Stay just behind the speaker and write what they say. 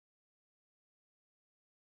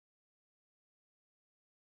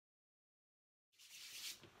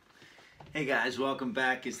Hey guys, welcome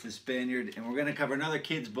back. It's the Spaniard, and we're going to cover another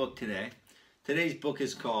kid's book today. Today's book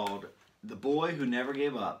is called The Boy Who Never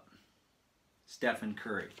Gave Up, Stephen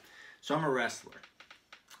Curry. So I'm a wrestler.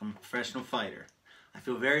 I'm a professional fighter. I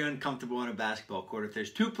feel very uncomfortable on a basketball court. If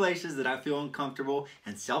there's two places that I feel uncomfortable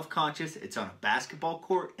and self-conscious, it's on a basketball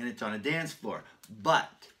court and it's on a dance floor.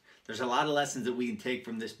 But there's a lot of lessons that we can take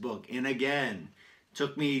from this book. And again, it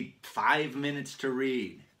took me 5 minutes to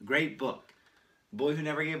read. Great book. Boy Who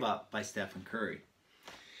Never Gave Up by Stephen Curry.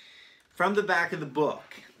 From the back of the book,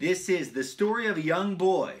 this is the story of a young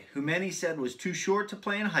boy who many said was too short to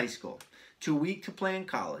play in high school, too weak to play in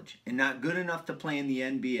college, and not good enough to play in the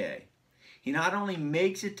NBA. He not only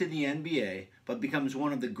makes it to the NBA, but becomes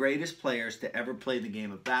one of the greatest players to ever play the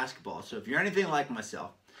game of basketball. So if you're anything like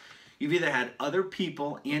myself, you've either had other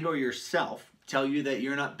people and or yourself tell you that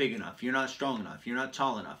you're not big enough, you're not strong enough, you're not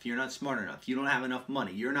tall enough, you're not smart enough, you don't have enough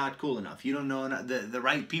money, you're not cool enough, you don't know the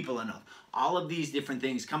right people enough. All of these different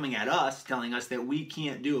things coming at us, telling us that we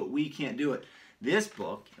can't do it, we can't do it. This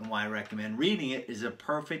book, and why I recommend reading it, is a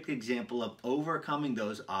perfect example of overcoming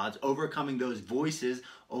those odds, overcoming those voices,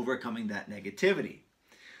 overcoming that negativity.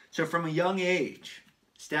 So from a young age,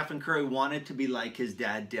 Stephen Curry wanted to be like his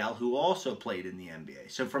dad, Dell, who also played in the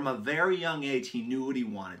NBA. So from a very young age, he knew what he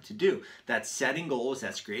wanted to do. That's setting goals,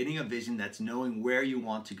 that's creating a vision, that's knowing where you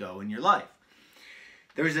want to go in your life.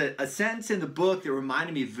 There's a sentence in the book that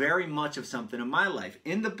reminded me very much of something in my life.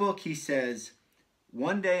 In the book, he says,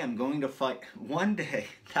 one day I'm going to fight. One day,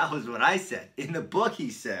 that was what I said. In the book,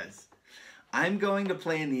 he says, I'm going to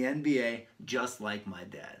play in the NBA just like my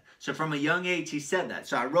dad. So from a young age, he said that.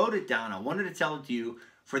 So I wrote it down. I wanted to tell it to you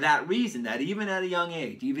for that reason, that even at a young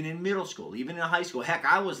age, even in middle school, even in high school, heck,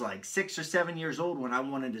 I was like 6 or 7 years old when I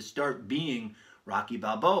wanted to start being Rocky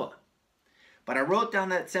Balboa. But I wrote down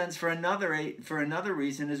that sentence for another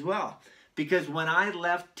reason as well. Because when I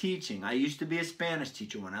left teaching, I used to be a Spanish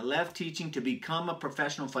teacher. When I left teaching to become a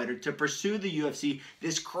professional fighter, to pursue the UFC,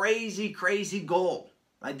 this crazy, crazy goal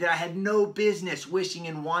that I had no business wishing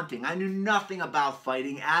and wanting. I knew nothing about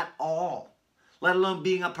fighting at all, let alone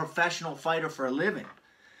being a professional fighter for a living.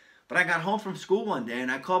 But I got home from school one day and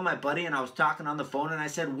I called my buddy and I was talking on the phone and I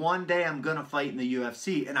said, one day I'm going to fight in the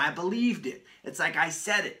UFC. And I believed it. It's like I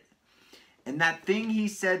said it. And that thing he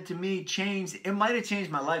said to me changed. It might have changed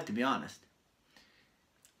my life, to be honest.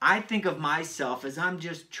 I think of myself as I'm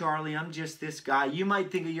just Charlie, I'm just this guy. You might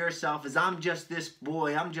think of yourself as I'm just this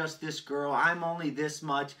boy, I'm just this girl, I'm only this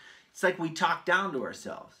much. It's like we talk down to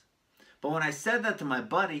ourselves. But when I said that to my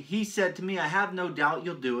buddy, he said to me, I have no doubt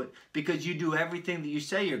you'll do it because you do everything that you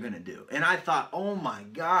say you're going to do. And I thought, oh my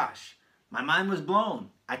gosh, my mind was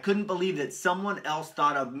blown. I couldn't believe that someone else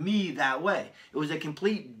thought of me that way. It was a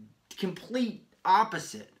complete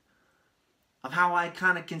opposite of how I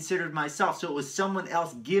kind of considered myself. So it was someone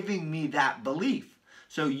else giving me that belief.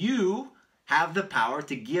 So you have the power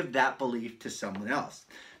to give that belief to someone else.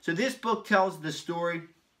 So this book tells the story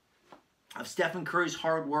of Stephen Curry's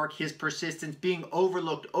hard work, his persistence, being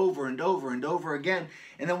overlooked over and over and over again.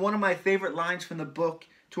 And then one of my favorite lines from the book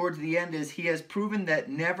towards the end is, he has proven that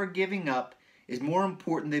never giving up is more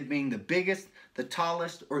important than being the biggest, the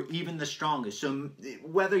tallest, or even the strongest. So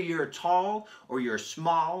whether you're tall or you're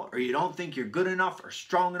small or you don't think you're good enough or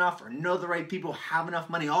strong enough or know the right people, have enough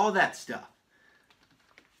money, all that stuff.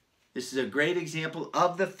 This is a great example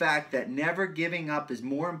of the fact that never giving up is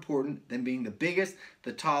more important than being the biggest,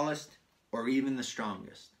 the tallest, or even the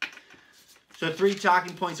strongest. So 3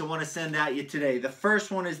 talking points I want to send at you today. The first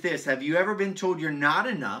one is this. Have you ever been told you're not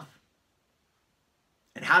enough?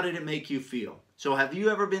 And how did it make you feel? So have you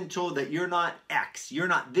ever been told that you're not X, you're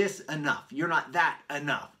not this enough, you're not that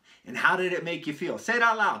enough? And how did it make you feel? Say it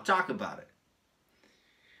out loud. Talk about it.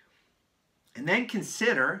 And then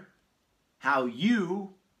consider how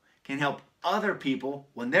you can help other people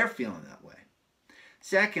when they're feeling that way.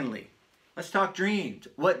 Secondly, let's talk dreams.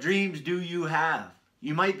 What dreams do you have?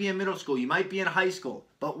 You might be in middle school, you might be in high school,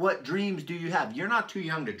 but what dreams do you have? You're not too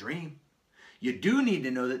young to dream. You do need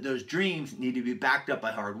to know that those dreams need to be backed up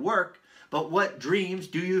by hard work, but what dreams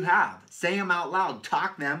do you have? Say them out loud,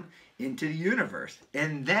 talk them into the universe.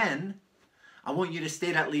 And then I want you to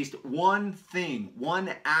state at least one thing,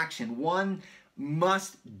 one action, one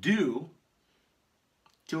must do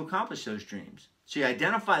to accomplish those dreams. So you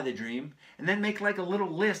identify the dream and then make like a little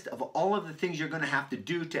list of all of the things you're going to have to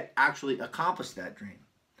do to actually accomplish that dream.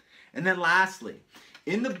 And then lastly,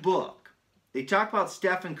 in the book, they talk about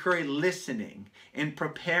Stephen Curry listening and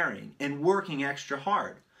preparing and working extra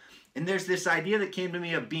hard. And there's this idea that came to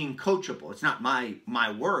me of being coachable. It's not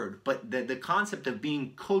my word, but the concept of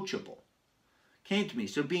being coachable came to me.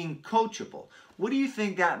 So being coachable, what do you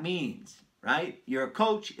think that means? right? You're a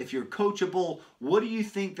coach. If you're coachable, what do you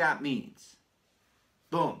think that means?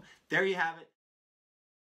 Boom. There you have it.